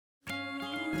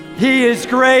He is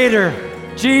greater.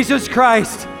 Jesus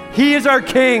Christ, He is our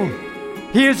King.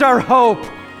 He is our hope.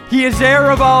 He is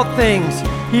heir of all things.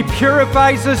 He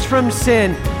purifies us from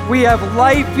sin. We have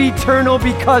life eternal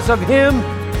because of Him.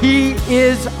 He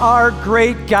is our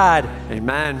great God.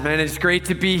 Amen. Man, it's great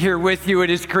to be here with you. It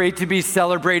is great to be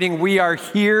celebrating. We are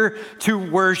here to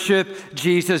worship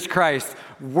Jesus Christ.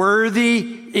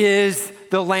 Worthy is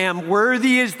the Lamb.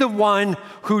 Worthy is the one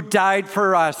who died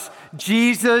for us.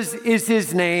 Jesus is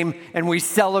His name, and we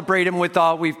celebrate Him with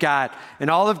all we've got. And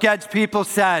all of God's people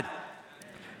said,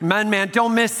 amen, man,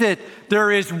 don't miss it.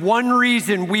 There is one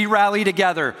reason we rally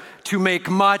together: to make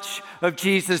much of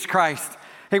Jesus Christ.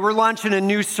 Hey, we're launching a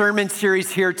new sermon series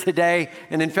here today.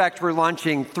 And in fact, we're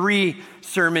launching 3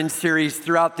 sermon series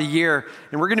throughout the year.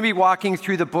 And we're going to be walking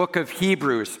through the book of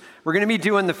Hebrews. We're going to be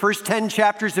doing the first 10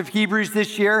 chapters of Hebrews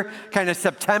this year, kind of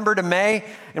September to May.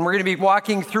 And we're going to be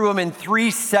walking through them in 3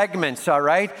 segments, all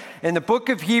right? And the book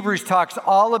of Hebrews talks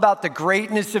all about the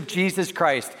greatness of Jesus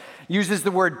Christ. Uses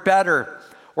the word better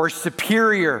or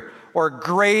superior or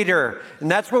greater. And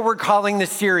that's what we're calling the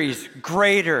series,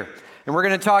 Greater. And we're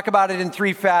going to talk about it in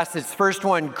 3 facets. First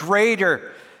one,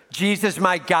 greater, Jesus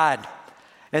my God.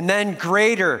 And then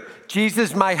greater,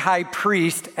 Jesus my high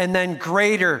priest. And then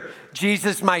greater,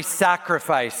 Jesus my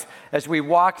sacrifice. As we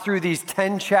walk through these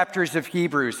 10 chapters of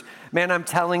Hebrews, man, I'm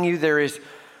telling you, there is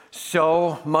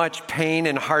so much pain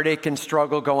and heartache and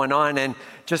struggle going on. And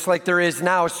just like there is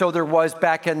now, so there was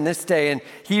back in this day. And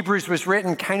Hebrews was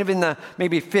written kind of in the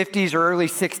maybe 50s or early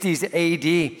 60s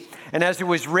AD. And as it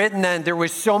was written then, there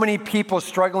was so many people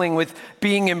struggling with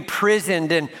being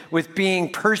imprisoned and with being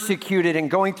persecuted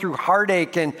and going through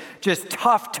heartache and just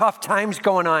tough times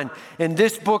going on. And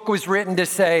this book was written to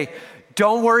say,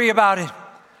 don't worry about it.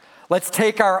 Let's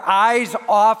take our eyes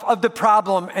off of the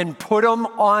problem and put them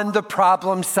on the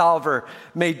problem solver.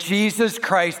 May Jesus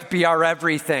Christ be our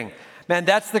everything. Man,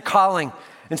 that's the calling.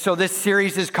 And so this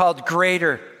series is called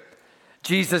Greater,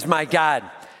 Jesus my God.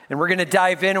 And we're going to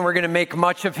dive in and we're going to make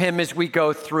much of Him as we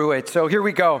go through it. So here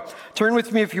we go. Turn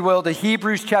with me, if you will, to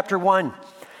Hebrews chapter 1,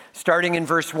 starting in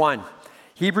verse 1.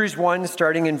 Hebrews 1,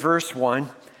 starting in verse 1.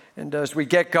 And as we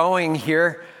get going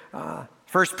here,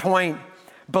 first point,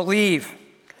 believe.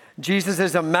 Jesus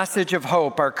is a message of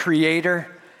hope, our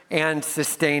creator and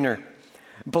sustainer.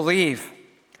 Believe.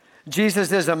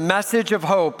 Jesus is a message of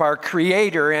hope, our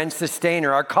creator and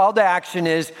sustainer. Our call to action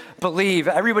is believe.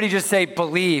 Everybody just say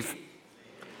believe.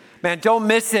 Man, don't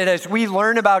miss it. As we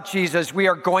learn about Jesus, we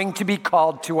are going to be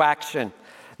called to action.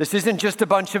 This isn't just a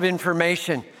bunch of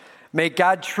information. May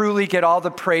God truly get all the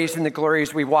praise and the glory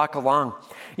as we walk along.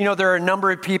 You know, there are a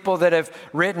number of people that have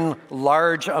written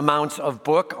large amounts of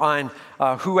book on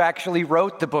who actually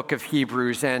wrote the book of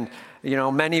Hebrews. And, you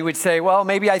know, many would say, well,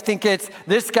 maybe I think it's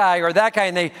this guy or that guy,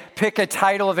 and they pick a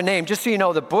title of a name. Just so you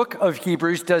know, the book of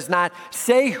Hebrews does not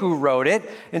say who wrote it,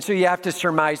 and so you have to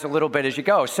surmise a little bit as you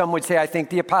go. Some would say, I think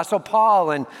the Apostle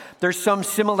Paul, and there's some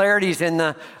similarities in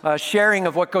the sharing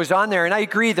of what goes on there, and I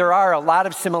agree there are a lot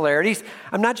of similarities.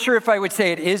 I'm not sure if I would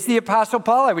say it is the Apostle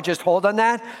Paul. I would just hold on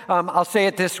that. I'll say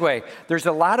it this way. There's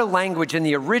a lot of language in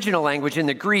the original language, in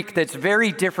the Greek, that's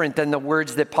very different than the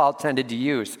words that Paul tended to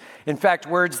use. In fact,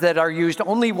 words that are used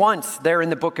only once there in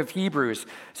the book of Hebrews.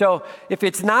 So if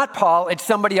it's not Paul, it's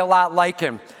somebody a lot like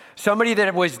him. Somebody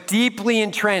that was deeply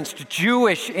entrenched,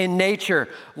 Jewish in nature,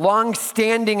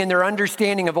 long-standing in their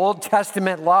understanding of Old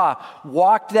Testament law,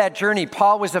 walked that journey.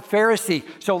 Paul was a Pharisee,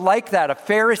 so like that, a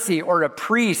Pharisee or a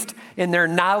priest in their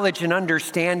knowledge and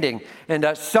understanding. And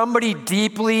somebody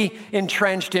deeply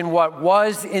entrenched in what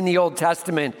was in the Old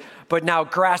Testament, but now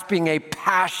grasping a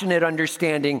passionate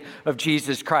understanding of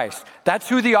Jesus Christ. That's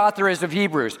who the author is of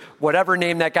Hebrews, whatever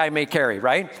name that guy may carry,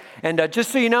 right? And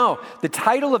just so you know, the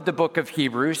title of the book of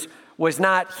Hebrews was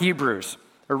not Hebrews.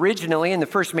 Originally, in the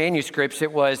first manuscripts,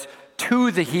 it was To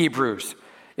the Hebrews.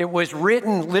 It was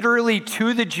written literally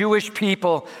to the Jewish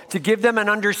people to give them an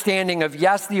understanding of,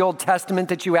 yes, the Old Testament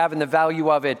that you have and the value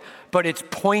of it, but it's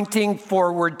pointing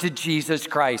forward to Jesus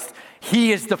Christ.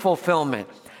 He is the fulfillment.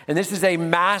 And this is a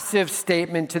massive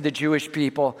statement to the Jewish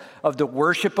people of the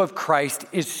worship of Christ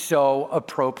is so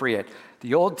appropriate.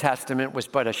 The Old Testament was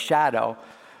but a shadow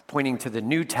pointing to the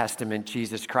New Testament,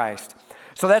 Jesus Christ.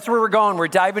 So that's where we're going. We're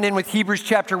diving in with Hebrews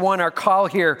chapter 1. Our call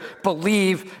here,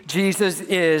 believe Jesus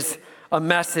is a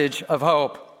message of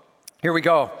hope. Here we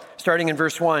go, starting in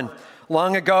verse 1.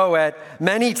 Long ago, at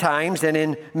many times and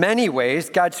in many ways,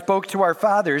 God spoke to our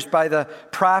fathers by the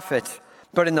prophets.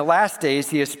 But in the last days,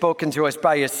 He has spoken to us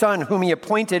by His Son, whom He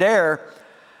appointed heir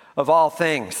of all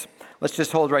things. Let's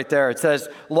just hold right there. It says,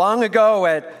 long ago,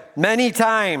 at many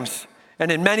times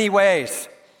and in many ways.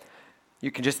 You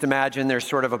can just imagine there's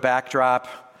sort of a backdrop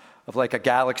of like a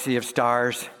galaxy of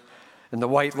stars, and the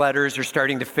white letters are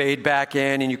starting to fade back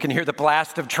in, and you can hear the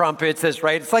blast of trumpets,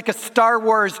 right? It's like a Star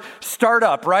Wars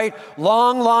startup, right?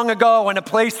 Long, long ago in a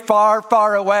place far,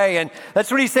 far away. And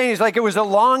that's what he's saying. He's like, it was a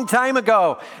long time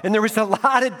ago, and there was a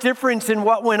lot of difference in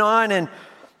what went on.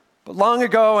 But long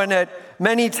ago, and at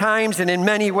many times and in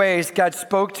many ways, God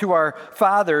spoke to our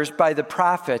fathers by the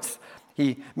prophets.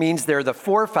 He means they're the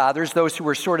forefathers, those who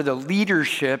were sort of the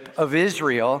leadership of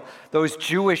Israel, those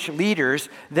Jewish leaders.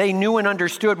 They knew and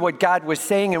understood what God was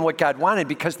saying and what God wanted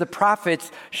because the prophets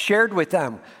shared with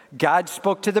them. God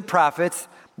spoke to the prophets.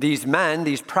 These men,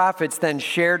 these prophets, then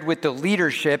shared with the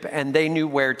leadership, and they knew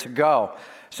where to go.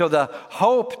 So the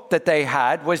hope that they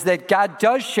had was that God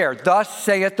does share, thus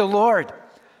saith the Lord,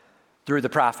 through the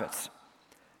prophets.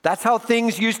 That's how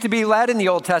things used to be led in the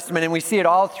Old Testament, and we see it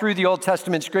all through the Old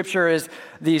Testament scripture as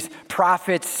these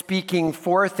prophets speaking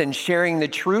forth and sharing the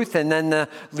truth, and then the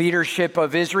leadership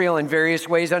of Israel in various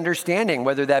ways understanding,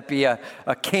 whether that be a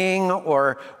king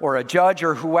or a judge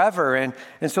or whoever. And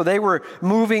so they were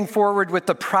moving forward with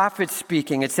the prophets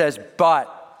speaking. It says,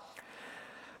 but.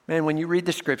 Man, when you read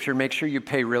the scripture, make sure you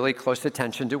pay really close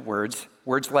attention to words.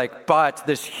 Words like, but,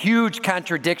 this huge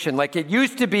contradiction. Like it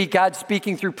used to be God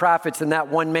speaking through prophets, and that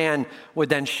one man would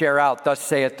then share out, thus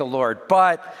saith the Lord.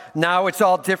 But now it's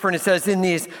all different. It says, in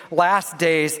these last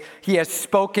days, he has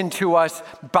spoken to us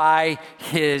by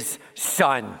his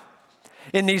Son.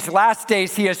 In these last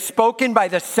days, he has spoken by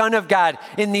the Son of God.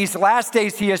 In these last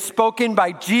days, he has spoken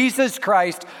by Jesus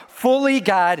Christ, fully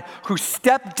God, who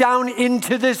stepped down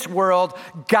into this world,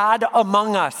 God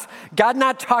among us. God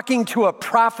not talking to a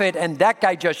prophet and that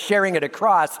guy just sharing it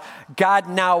across. God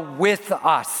now with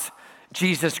us,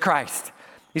 Jesus Christ.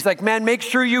 He's like, man, make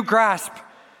sure you grasp.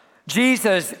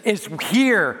 Jesus is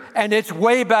here, and it's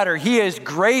way better. He is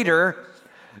greater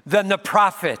than the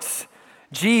prophets.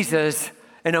 Jesus,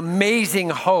 an amazing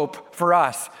hope for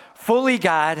us. Fully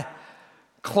God,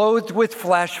 clothed with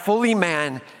flesh, fully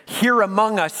man, here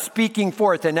among us, speaking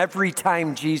forth. And every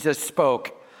time Jesus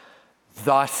spoke,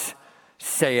 thus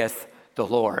saith the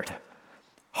Lord.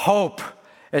 Hope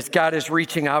as God is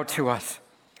reaching out to us.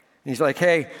 He's like,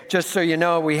 hey, just so you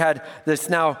know, we had this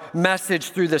now message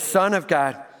through the Son of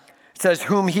God. It says,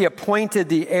 whom he appointed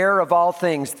the heir of all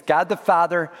things. God the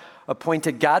Father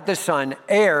appointed God the Son,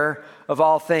 heir of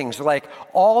all things. Like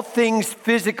all things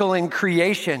physical in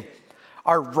creation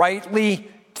are rightly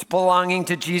belonging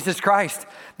to Jesus Christ.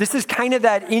 This is kind of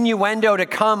that innuendo to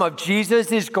come of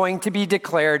Jesus is going to be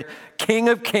declared King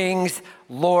of Kings,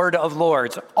 Lord of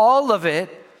Lords. All of it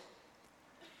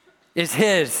is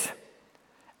his.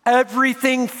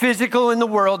 Everything physical in the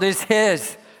world is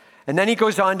his. And then he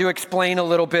goes on to explain a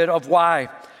little bit of why.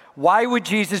 Why would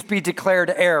Jesus be declared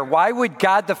heir? Why would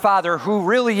God the Father, who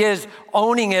really is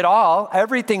owning it all,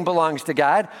 everything belongs to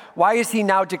God, why is he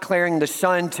now declaring the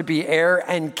Son to be heir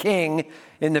and king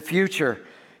in the future?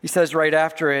 He says right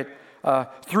after it,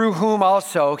 through whom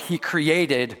also he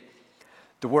created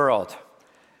the world.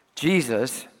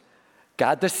 Jesus,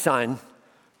 God the Son,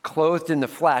 clothed in the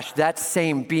flesh, that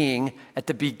same being at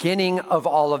the beginning of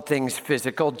all of things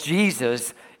physical,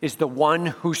 Jesus is the one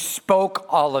who spoke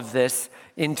all of this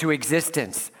into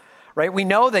existence, right? We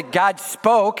know that God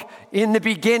spoke in the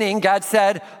beginning. God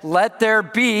said, let there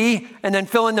be, and then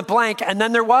fill in the blank, and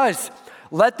then there was.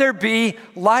 Let there be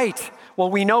light. Well,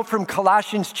 we know from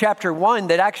Colossians chapter 1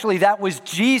 that actually that was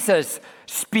Jesus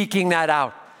speaking that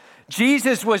out.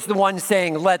 Jesus was the one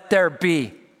saying, let there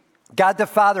be. God the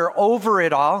Father over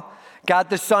it all.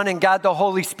 God the Son and God the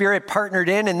Holy Spirit partnered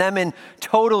in, and them in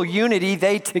total unity,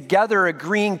 they together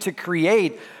agreeing to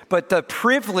create. But the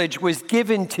privilege was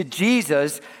given to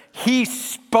Jesus. He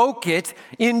spoke it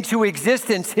into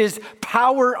existence. His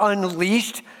power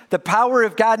unleashed, the power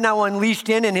of God now unleashed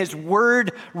in, and his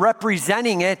word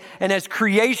representing it. And as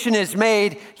creation is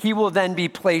made, he will then be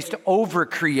placed over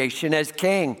creation as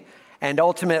king and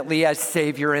ultimately as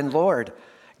Savior and Lord.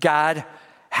 God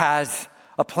has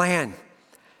a plan.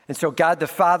 And so God the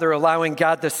Father allowing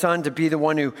God the Son to be the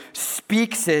one who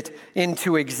speaks it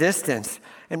into existence.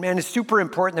 And man, it's super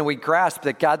important that we grasp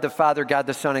that God the Father, God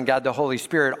the Son, and God the Holy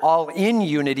Spirit all in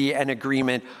unity and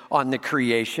agreement on the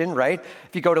creation, right?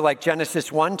 If you go to like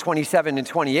Genesis 1, 27 and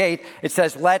 28, it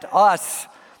says, let us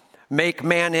make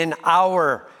man in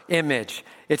our image.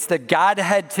 It's the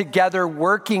Godhead together,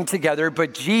 working together,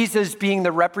 but Jesus being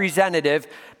the representative,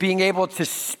 being able to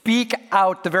speak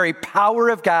out the very power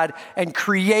of God and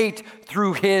create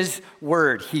through his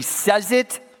word. He says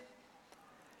it,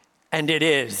 and it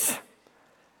is.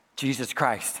 Jesus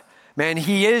Christ. Man,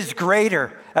 he is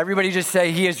greater. Everybody just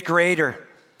say, he is greater.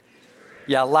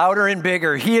 Yeah, louder and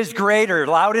bigger. He is greater,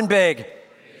 loud and big.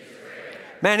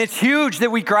 Man, it's huge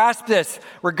that we grasp this.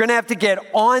 We're going to have to get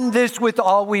on this with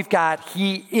all we've got.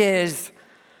 He is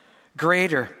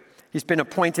greater. He's been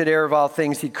appointed heir of all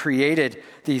things. He created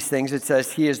these things. It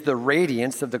says he is the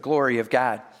radiance of the glory of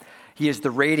God. He is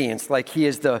the radiance, like he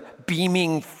is the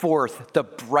beaming forth, the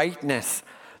brightness,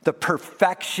 the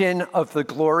perfection of the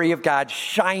glory of God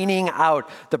shining out,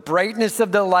 the brightness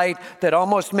of the light that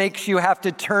almost makes you have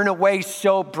to turn away,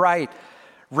 so bright.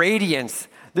 Radiance.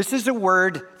 This is a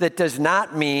word that does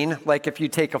not mean like if you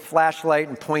take a flashlight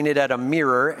and point it at a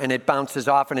mirror and it bounces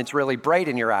off and it's really bright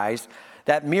in your eyes.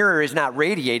 That mirror is not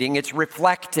radiating, it's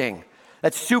reflecting.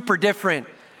 That's super different.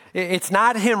 It's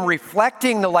not him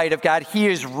reflecting the light of God. He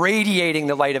is radiating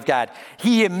the light of God.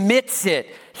 He emits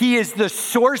it. He is the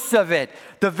source of it.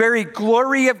 The very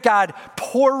glory of God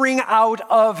pouring out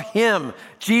of him.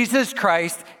 Jesus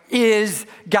Christ is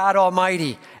God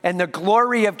Almighty. And the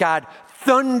glory of God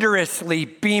thunderously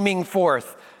beaming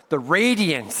forth. The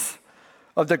radiance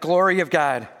of the glory of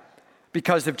God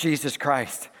because of Jesus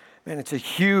Christ. Man, it's a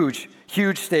huge,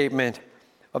 huge statement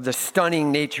of the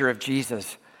stunning nature of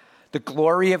Jesus. The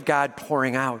glory of God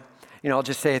pouring out. You know, I'll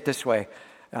just say it this way.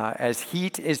 As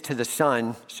heat is to the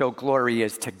sun, so glory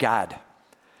is to God.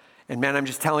 And man, I'm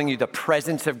just telling you, the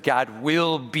presence of God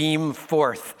will beam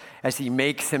forth as he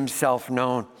makes himself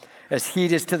known. As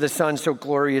heat is to the sun, so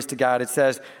glory is to God. It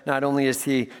says, not only is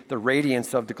he the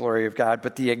radiance of the glory of God,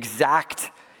 but the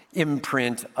exact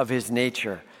imprint of his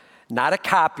nature. Not a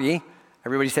copy.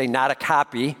 Everybody say, not a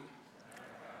copy.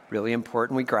 Really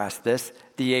important we grasp this.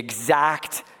 The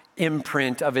exact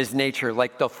imprint of his nature,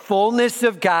 like the fullness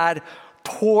of God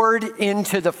poured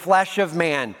into the flesh of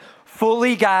man,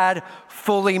 fully God,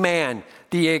 fully man,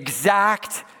 the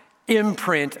exact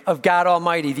imprint of God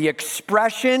Almighty, the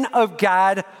expression of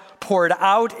God poured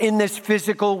out in this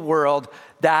physical world,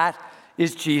 that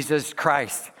is Jesus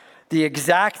Christ, the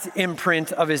exact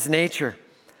imprint of his nature.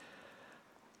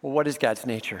 Well, what is God's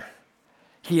nature?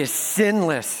 He is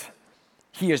sinless,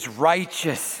 he is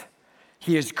righteous,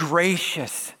 he is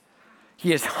gracious,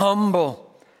 he is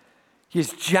humble. He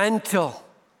is gentle.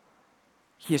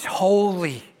 He is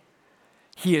holy.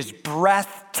 He is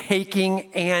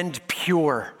breathtaking and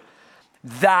pure.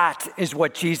 That is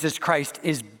what Jesus Christ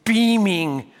is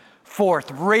beaming forth,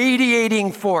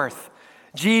 radiating forth.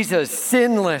 Jesus,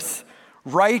 sinless,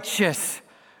 righteous,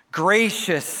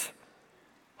 gracious,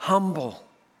 humble,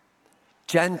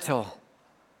 gentle,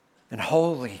 and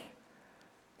holy.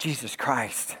 Jesus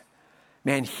Christ.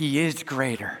 Man, he is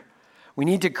greater. We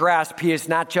need to grasp he is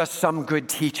not just some good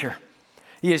teacher.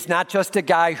 He is not just a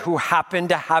guy who happened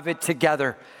to have it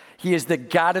together. He is the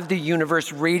God of the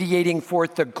universe, radiating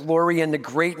forth the glory and the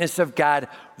greatness of God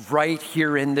right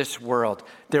here in this world.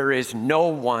 There is no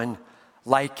one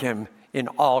like him in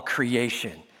all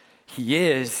creation. He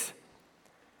is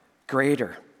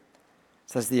greater.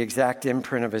 It says the exact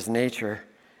imprint of his nature,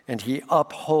 and he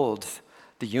upholds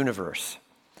the universe.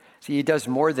 See, he does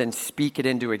more than speak it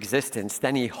into existence,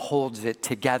 then he holds it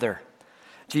together.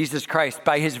 Jesus Christ,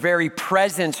 by his very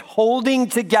presence, holding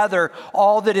together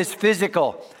all that is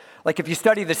physical. Like if you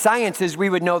study the sciences,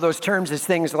 we would know those terms as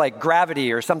things like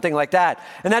gravity or something like that.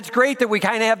 And that's great that we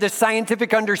kind of have this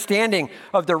scientific understanding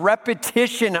of the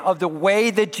repetition of the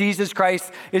way that Jesus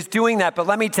Christ is doing that. But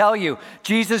let me tell you,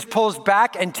 Jesus pulls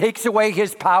back and takes away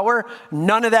his power.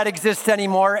 None of that exists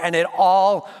anymore, and it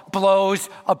all blows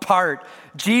apart.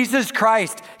 Jesus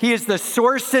Christ, he is the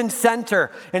source and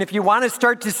center. And if you want to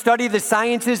start to study the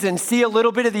sciences and see a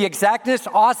little bit of the exactness,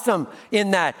 awesome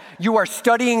in that. You are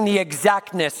studying the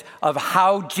exactness of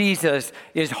how Jesus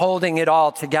is holding it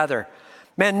all together.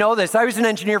 Man, know this. I was an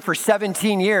engineer for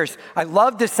 17 years. I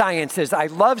love the sciences. I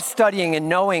love studying and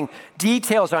knowing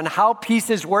details on how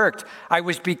pieces worked. I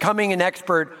was becoming an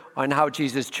expert on how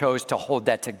Jesus chose to hold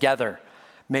that together.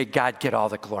 May God get all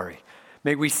the glory.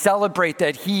 May we celebrate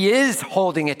that he is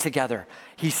holding it together.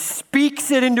 He speaks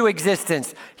it into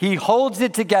existence. He holds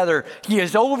it together. He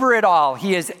is over it all.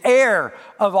 He is heir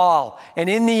of all. And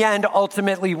in the end,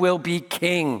 ultimately will be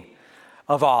king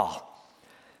of all.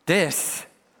 This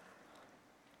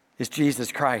is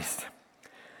Jesus Christ.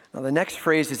 Now, the next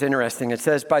phrase is interesting. It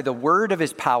says, by the word of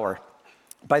his power.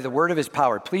 By the word of his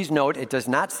power. Please note, it does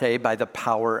not say by the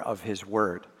power of his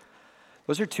word.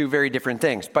 Those are two very different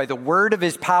things. By the word of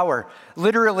his power,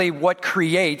 literally what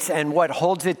creates and what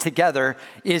holds it together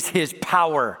is his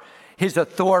power, his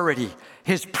authority,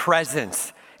 his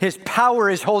presence. His power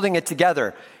is holding it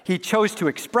together. He chose to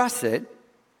express it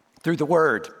through the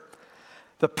word.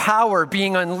 The power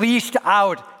being unleashed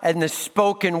out and the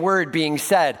spoken word being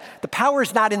said. The power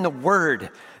is not in the word.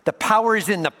 The power is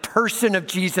in the person of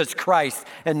Jesus Christ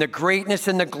and the greatness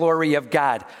and the glory of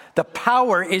God. The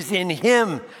power is in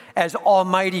him as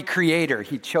Almighty Creator.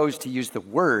 He chose to use the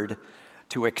word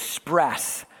to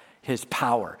express his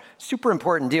power. Super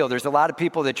important deal. There's a lot of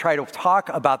people that try to talk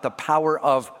about the power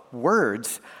of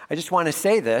words. I just want to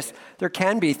say this. There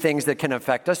can be things that can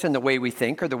affect us in the way we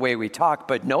think or the way we talk,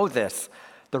 but know this.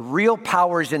 The real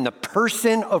power is in the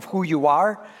person of who you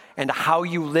are and how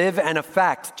you live and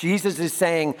affect. Jesus is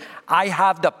saying, I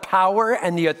have the power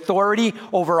and the authority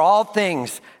over all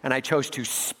things, and I chose to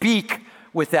speak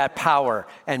with that power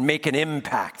and make an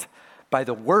impact by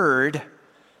the word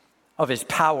of his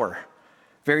power.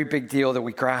 Very big deal that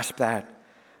we grasp that.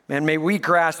 Man, may we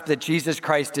grasp that Jesus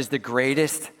Christ is the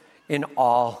greatest in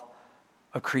all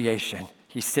of creation.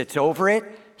 He sits over it,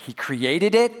 he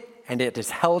created it, and it is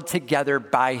held together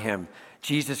by him,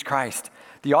 Jesus Christ.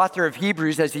 The author of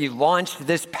Hebrews, as he launched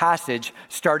this passage,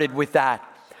 started with that.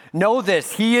 Know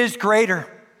this, he is greater.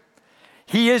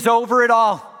 He is over it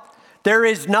all. There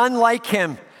is none like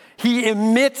him. He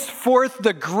emits forth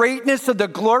the greatness of the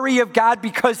glory of God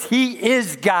because he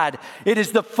is God. It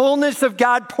is the fullness of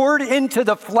God poured into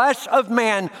the flesh of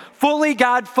man, fully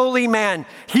God, fully man.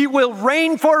 He will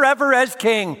reign forever as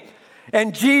king.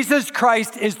 And Jesus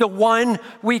Christ is the one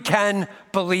we can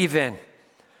believe in.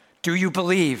 Do you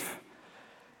believe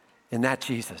in that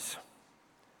Jesus?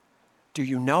 Do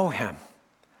you know him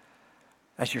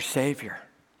as your Savior?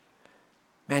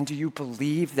 Man, do you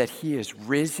believe that he is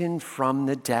risen from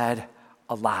the dead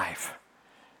alive,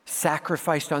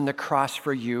 sacrificed on the cross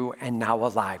for you and now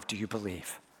alive? Do you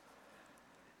believe?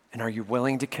 And are you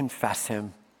willing to confess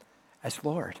him as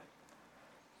Lord?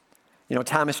 You know,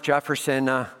 Thomas Jefferson,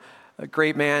 a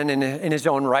great man in his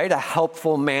own right, a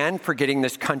helpful man for getting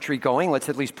this country going. Let's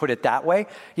at least put it that way.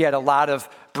 He had a lot of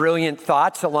brilliant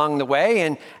thoughts along the way.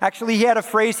 And actually, he had a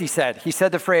phrase he said. He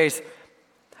said the phrase,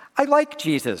 I like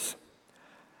Jesus.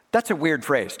 That's a weird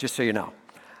phrase, just so you know.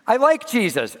 I like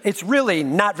Jesus. It's really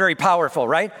not very powerful,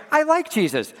 right? I like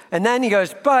Jesus. And then he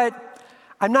goes, but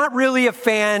I'm not really a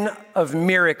fan of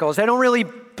miracles. I don't really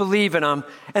believe in them.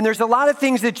 And there's a lot of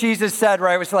things that Jesus said where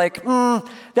I was like,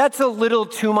 that's a little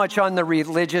too much on the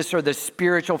religious or the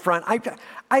spiritual front.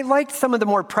 I liked some of the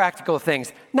more practical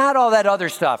things, not all that other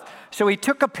stuff. So he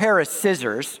took a pair of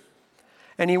scissors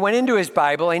and he went into his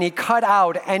Bible and he cut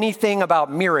out anything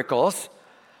about miracles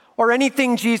or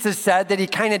anything Jesus said that he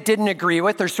kind of didn't agree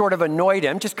with or sort of annoyed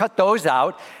him, just cut those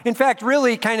out. In fact,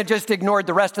 really kind of just ignored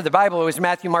the rest of the Bible. It was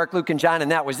Matthew, Mark, Luke, and John, and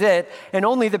that was it. And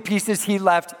only the pieces he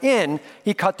left in,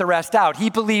 he cut the rest out. He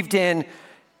believed in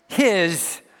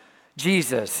his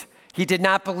Jesus. He did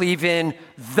not believe in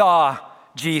the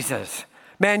Jesus.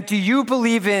 Man, do you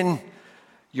believe in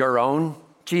your own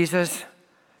Jesus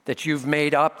that you've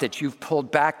made up, that you've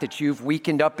pulled back, that you've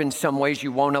weakened up in some ways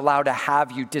you won't allow to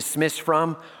have you dismiss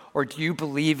from? Or do you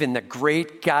believe in the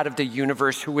great God of the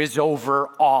universe who is over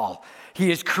all? He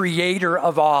is creator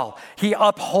of all. He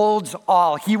upholds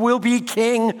all. He will be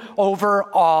king over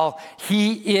all.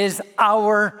 He is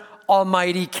our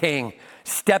almighty king,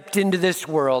 stepped into this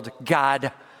world,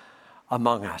 God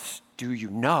among us. Do you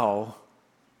know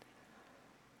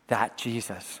that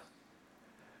Jesus?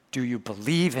 Do you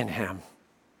believe in him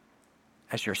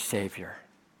as your Savior?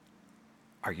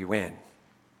 Are you in?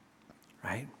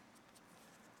 Right?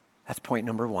 That's point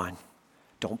number one.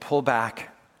 Don't pull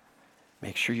back.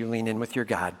 Make sure you lean in with your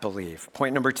God. Believe.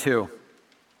 Point number two.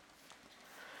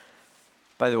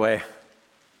 By the way,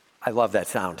 I love that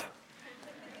sound.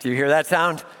 Do you hear that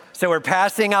sound? So we're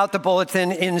passing out the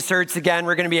bulletin inserts again.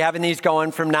 We're going to be having these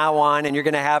going from now on, and you're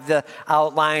going to have the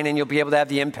outline, and you'll be able to have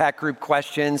the impact group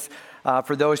questions.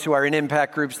 For those who are in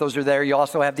impact groups, those are there. You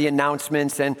also have the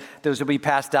announcements, and those will be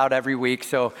passed out every week,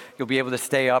 so you'll be able to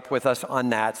stay up with us on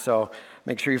that. So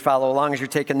make sure you follow along as you're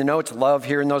taking the notes. Love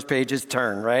hearing those pages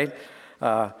turn, right?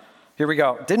 Here we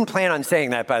go. Didn't plan on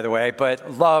saying that, by the way,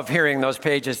 but love hearing those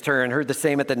pages turn. Heard the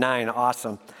same at the 9.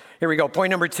 Awesome. Here we go.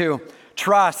 Point number 2,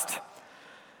 trust.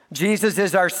 Jesus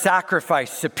is our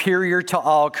sacrifice, superior to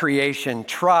all creation.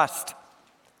 Trust.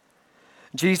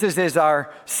 Jesus is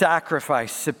our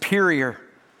sacrifice, superior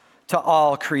to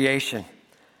all creation. It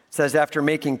says, after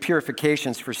making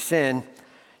purifications for sin,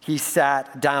 he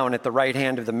sat down at the right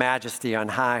hand of the Majesty on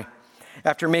high.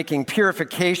 After making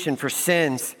purification for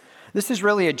sins, this is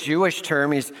really a Jewish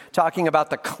term. He's talking about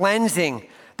the cleansing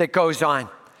that goes on,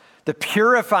 the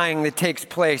purifying that takes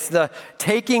place, the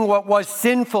taking what was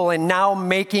sinful and now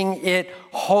making it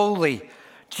holy.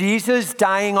 Jesus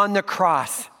dying on the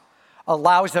cross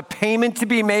allows a payment to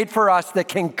be made for us that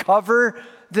can cover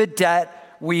the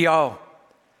debt we owe,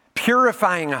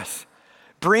 purifying us,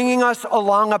 bringing us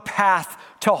along a path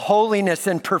to holiness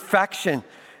and perfection.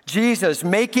 Jesus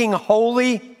making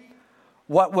holy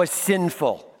what was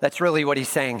sinful. That's really what he's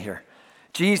saying here.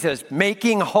 Jesus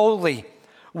making holy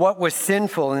what was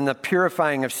sinful in the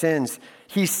purifying of sins.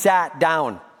 He sat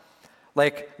down,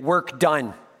 like work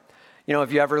done. You know,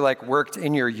 have you ever like worked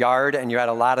in your yard and you had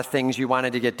a lot of things you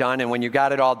wanted to get done, and when you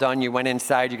got it all done, you went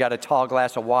inside, you got a tall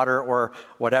glass of water or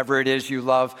whatever it is you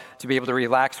love to be able to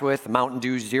relax with, Mountain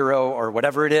Dew Zero or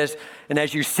whatever it is, and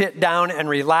as you sit down and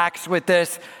relax with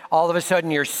this, all of a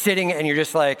sudden you're sitting and you're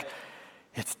just like,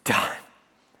 it's done,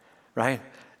 right?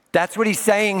 That's what he's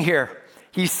saying here.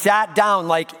 He sat down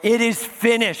like it is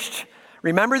finished.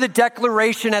 Remember the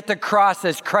declaration at the cross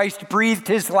as Christ breathed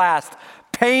his last.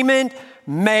 Payment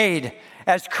made.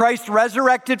 As Christ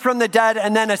resurrected from the dead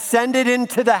and then ascended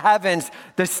into the heavens,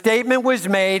 the statement was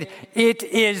made, it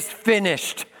is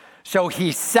finished. So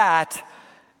he sat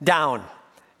down.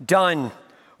 Done.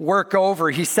 Work over.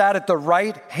 He sat at the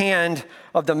right hand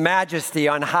of the majesty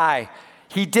on high.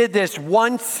 He did this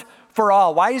once for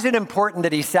all. Why is it important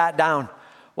that he sat down?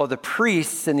 Well, the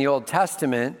priests in the Old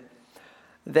Testament,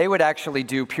 they would actually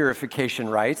do purification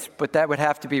rites, but that would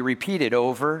have to be repeated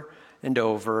over and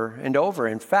over and over.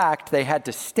 In fact, they had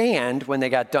to stand when they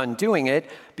got done doing it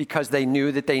because they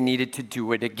knew that they needed to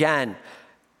do it again.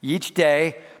 Each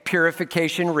day,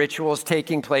 purification rituals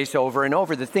taking place over and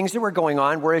over. The things that were going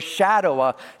on were a shadow,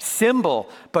 a symbol,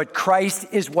 but Christ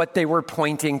is what they were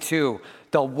pointing to.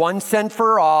 The once and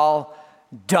for all,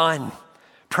 done.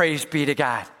 Praise be to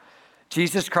God.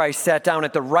 Jesus Christ sat down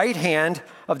at the right hand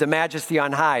of the majesty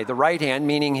on high. The right hand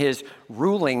meaning his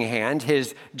ruling hand,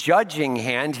 his judging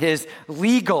hand, his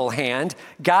legal hand.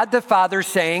 God the Father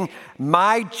saying,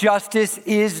 my justice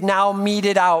is now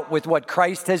meted out with what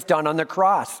Christ has done on the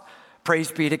cross. Praise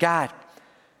be to God.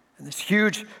 And this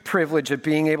huge privilege of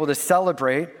being able to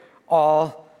celebrate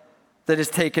all that has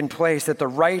taken place at the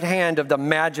right hand of the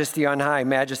majesty on high.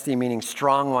 Majesty meaning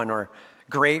strong one or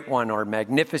great one or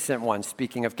magnificent one,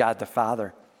 speaking of God the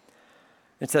Father.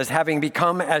 It says, having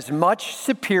become as much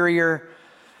superior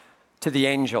to the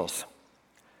angels.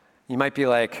 You might be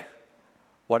like,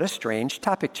 what a strange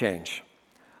topic change.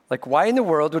 Like, why in the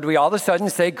world would we all of a sudden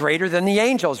say greater than the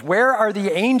angels? Where are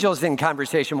the angels in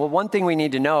conversation? Well, one thing we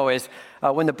need to know is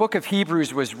when the book of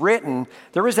Hebrews was written,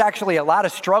 there was actually a lot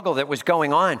of struggle that was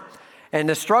going on. And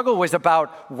the struggle was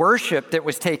about worship that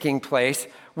was taking place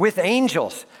with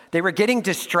angels. They were getting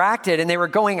distracted and they were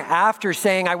going after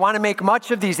saying, I want to make much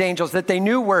of these angels that they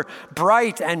knew were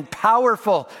bright and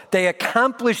powerful. They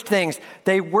accomplished things.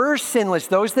 They were sinless.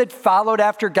 Those that followed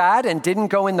after God and didn't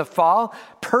go in the fall,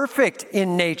 perfect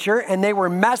in nature, and they were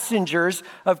messengers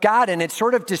of God. And it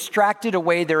sort of distracted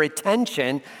away their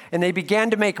attention, and they began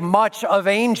to make much of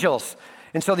angels.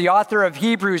 And so the author of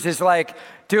Hebrews is like,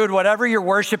 dude, whatever you're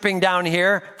worshiping down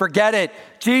here, forget it.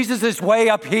 Jesus is way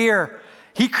up here.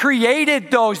 He created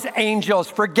those angels.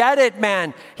 Forget it,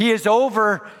 man. He is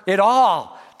over it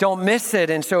all. Don't miss it.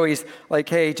 And so he's like,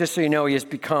 hey, just so you know, he has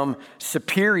become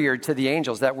superior to the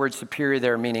angels. That word superior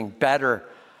there meaning better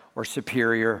or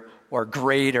superior or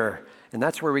greater. And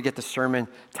that's where we get the sermon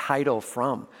title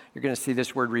from. You're going to see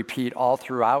this word repeat all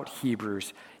throughout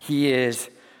Hebrews. He is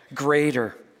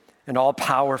greater and all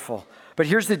powerful. But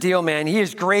here's the deal, man. He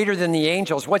is greater than the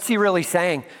angels. What's he really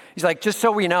saying? He's like, just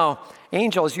so we know,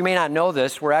 angels, you may not know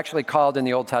this, were actually called in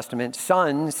the Old Testament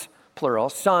sons, plural,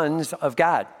 sons of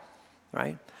God,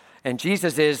 right? And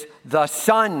Jesus is the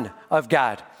Son of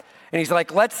God. And he's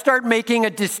like, let's start making a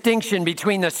distinction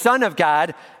between the Son of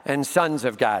God and sons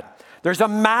of God. There's a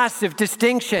massive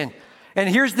distinction. And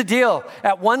here's the deal.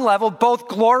 At one level, both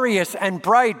glorious and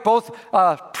bright, both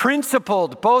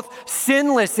principled, both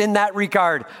sinless in that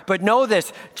regard. But know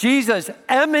this, Jesus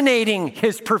emanating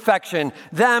his perfection,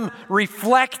 them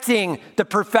reflecting the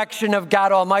perfection of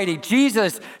God Almighty.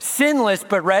 Jesus sinless,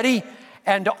 but ready,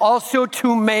 and also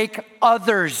to make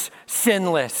others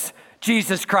sinless.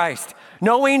 Jesus Christ.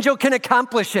 No angel can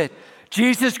accomplish it.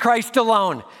 Jesus Christ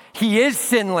alone. He is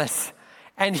sinless.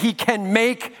 And he can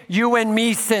make you and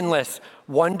me sinless,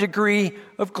 one degree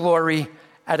of glory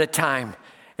at a time,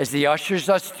 as he ushers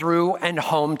us through and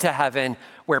home to heaven,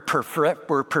 where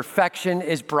perfection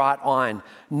is brought on.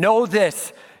 Know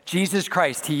this, Jesus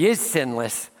Christ, he is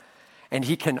sinless, and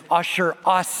he can usher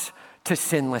us to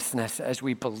sinlessness as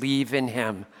we believe in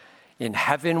him in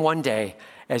heaven one day,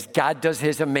 as God does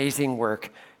his amazing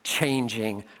work,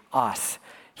 changing us.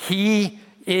 He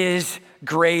is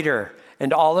greater.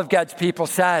 And all of God's people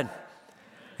said,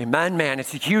 amen, man.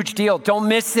 It's a huge deal. Don't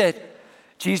miss it.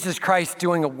 Jesus Christ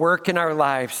doing a work in our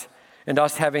lives and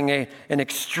us having an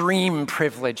extreme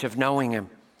privilege of knowing him.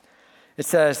 It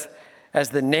says, as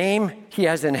the name he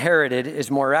has inherited is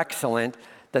more excellent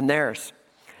than theirs.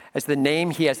 As the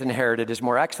name he has inherited is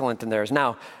more excellent than theirs.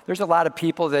 Now, there's a lot of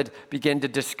people that begin to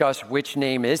discuss which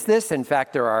name is this. In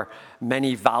fact, there are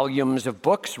many volumes of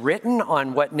books written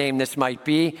on what name this might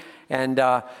be. And,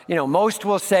 most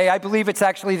will say, I believe it's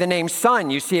actually the name Son.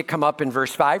 You see it come up in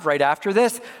verse 5 right after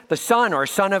this, the Son or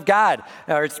Son of God.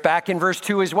 Or it's back in verse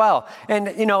 2 as well. And,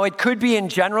 it could be in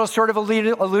general sort of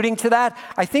alluding to that.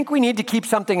 I think we need to keep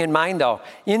something in mind, though.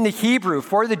 In the Hebrew,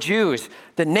 for the Jews,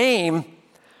 the name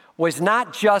was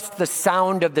not just the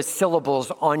sound of the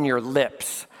syllables on your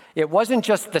lips. It wasn't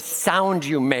just the sound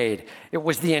you made. It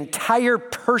was the entire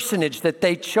personage that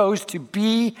they chose to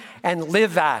be and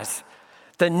live as.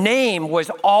 The name was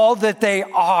all that they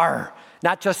are,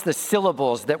 not just the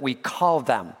syllables that we call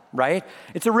them, right?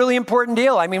 It's a really important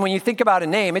deal. I mean, when you think about a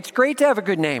name, it's great to have a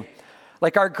good name.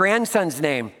 Like our grandson's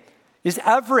name is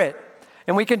Everett.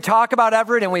 And we can talk about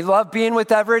Everett, and we love being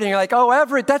with Everett, and you're like, oh,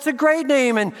 Everett, that's a great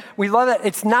name, and we love it.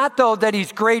 It's not, though, that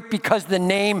he's great because the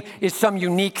name is some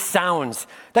unique sounds.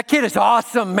 That kid is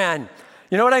awesome, man.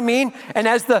 You know what I mean? And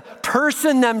as the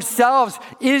person themselves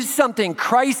is something,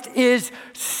 Christ is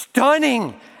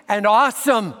stunning and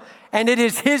awesome, and it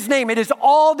is his name. It is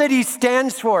all that he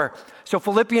stands for. So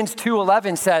Philippians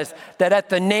 2:11 says that at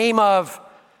the name of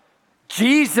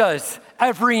Jesus,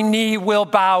 every knee will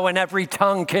bow and every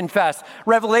tongue confess.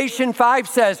 Revelation 5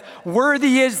 says,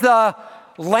 worthy is the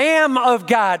Lamb of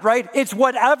God, right? It's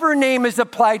whatever name is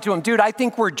applied to him. Dude, I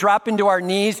think we're dropping to our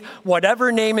knees,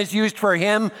 whatever name is used for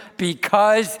him,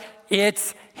 because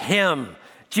it's him.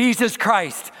 Jesus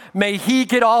Christ, may he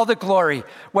get all the glory.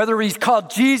 Whether he's called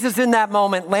Jesus in that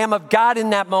moment, Lamb of God in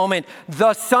that moment,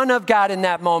 the Son of God in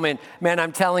that moment, man,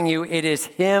 I'm telling you, it is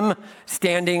him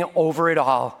standing over it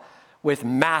all with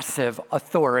massive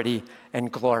authority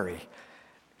and glory.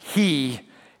 He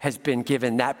has been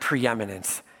given that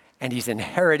preeminence, and he's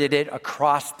inherited it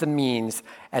across the means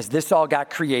as this all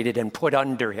got created and put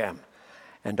under him.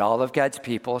 And all of God's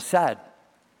people said,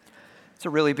 it's a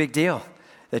really big deal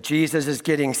that Jesus is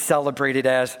getting celebrated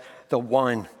as the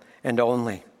one and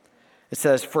only. It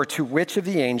says, for to which of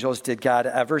the angels did God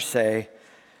ever say,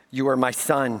 you are my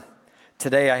son,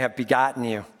 today I have begotten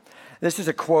you? This is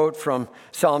a quote from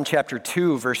Psalm chapter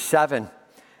 2, verse 7.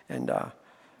 And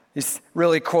he's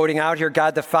really quoting out here,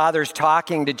 God the Father's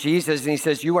talking to Jesus, and he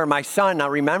says, you are my son. Now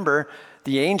remember,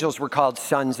 the angels were called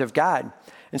sons of God.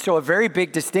 And so a very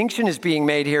big distinction is being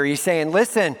made here. He's saying,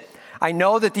 listen, I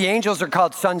know that the angels are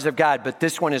called sons of God, but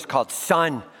this one is called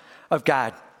Son of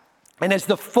God. And as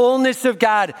the fullness of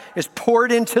God is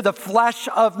poured into the flesh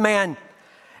of man,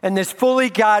 and this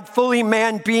fully God, fully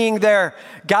man being there,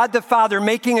 God the Father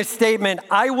making a statement,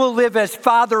 I will live as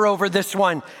Father over this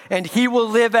one, and he will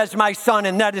live as my Son.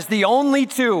 And that is the only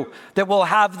two that will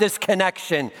have this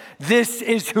connection. This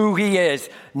is who he is.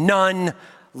 None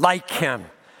like him.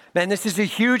 Man, this is a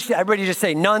huge, everybody just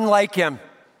say, none like him.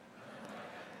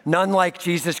 None like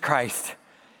Jesus Christ.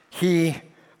 He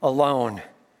alone,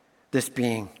 this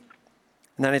being.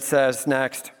 And then it says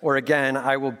next, or again,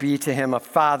 I will be to him a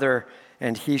father,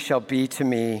 and he shall be to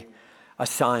me a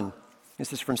son.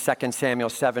 This is from 2 Samuel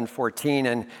 7:14,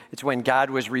 and it's when God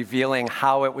was revealing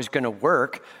how it was going to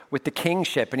work with the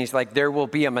kingship. And he's like, there will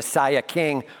be a Messiah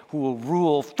king who will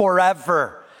rule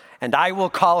forever, and I will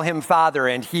call him Father,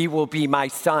 and he will be my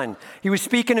son. He was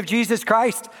speaking of Jesus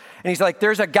Christ, and he's like,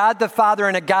 there's a God the Father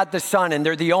and a God the Son, and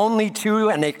they're the only two,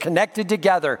 and they connected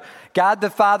together. God the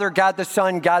Father, God the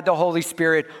Son, God the Holy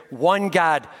Spirit, one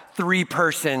God, three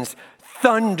persons,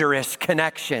 thunderous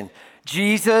connection.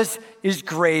 Jesus is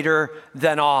greater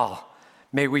than all.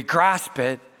 May we grasp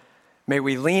it, may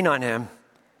we lean on him,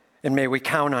 and may we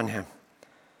count on him.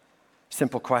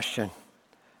 Simple question.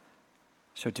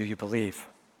 So do you believe?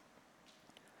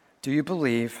 Do you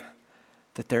believe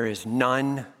that there is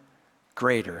none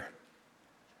greater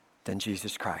than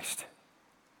Jesus Christ?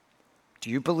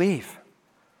 Do you believe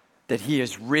that he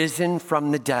is risen from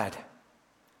the dead?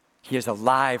 He is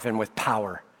alive and with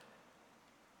power.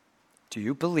 Do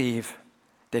you believe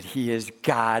that he is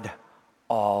God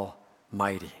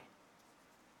Almighty?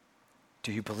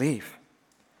 Do you believe?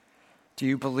 Do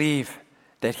you believe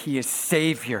that he is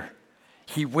Savior?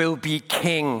 He will be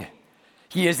King.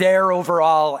 He is heir over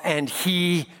all, and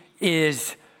he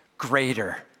is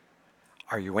greater.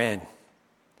 Are you in?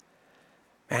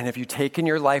 And have you taken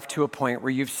your life to a point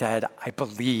where you've said, I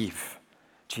believe,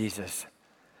 Jesus,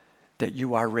 that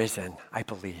you are risen? I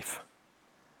believe.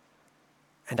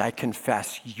 And I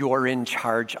confess, you're in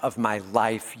charge of my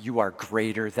life. You are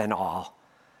greater than all.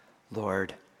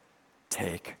 Lord,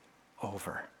 take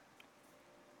over.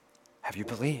 Have you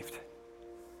believed?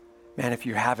 Man, if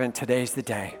you haven't, today's the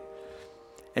day.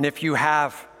 And if you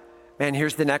have, man,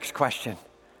 here's the next question.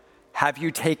 Have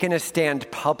you taken a stand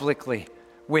publicly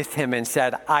with him and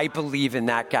said, I believe in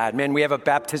that God? Man, we have a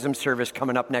baptism service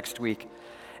coming up next week.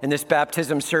 And this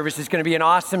baptism service is going to be an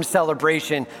awesome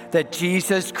celebration that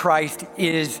Jesus Christ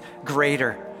is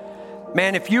greater.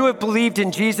 Man, if you have believed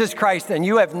in Jesus Christ and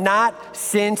you have not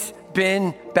since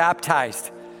been baptized,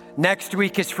 next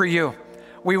week is for you.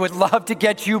 We would love to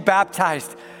get you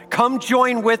baptized. Come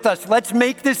join with us. Let's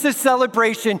make this a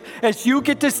celebration as you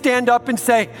get to stand up and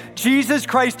say, Jesus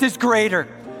Christ is greater.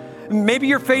 Maybe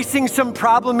you're facing some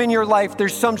problem in your life.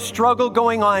 There's some struggle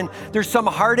going on. There's some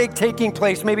heartache taking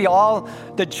place. Maybe all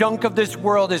the junk of this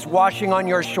world is washing on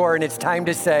your shore, and it's time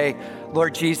to say,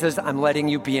 Lord Jesus, I'm letting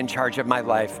you be in charge of my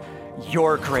life.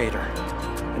 You're greater,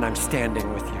 and I'm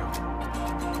standing with you.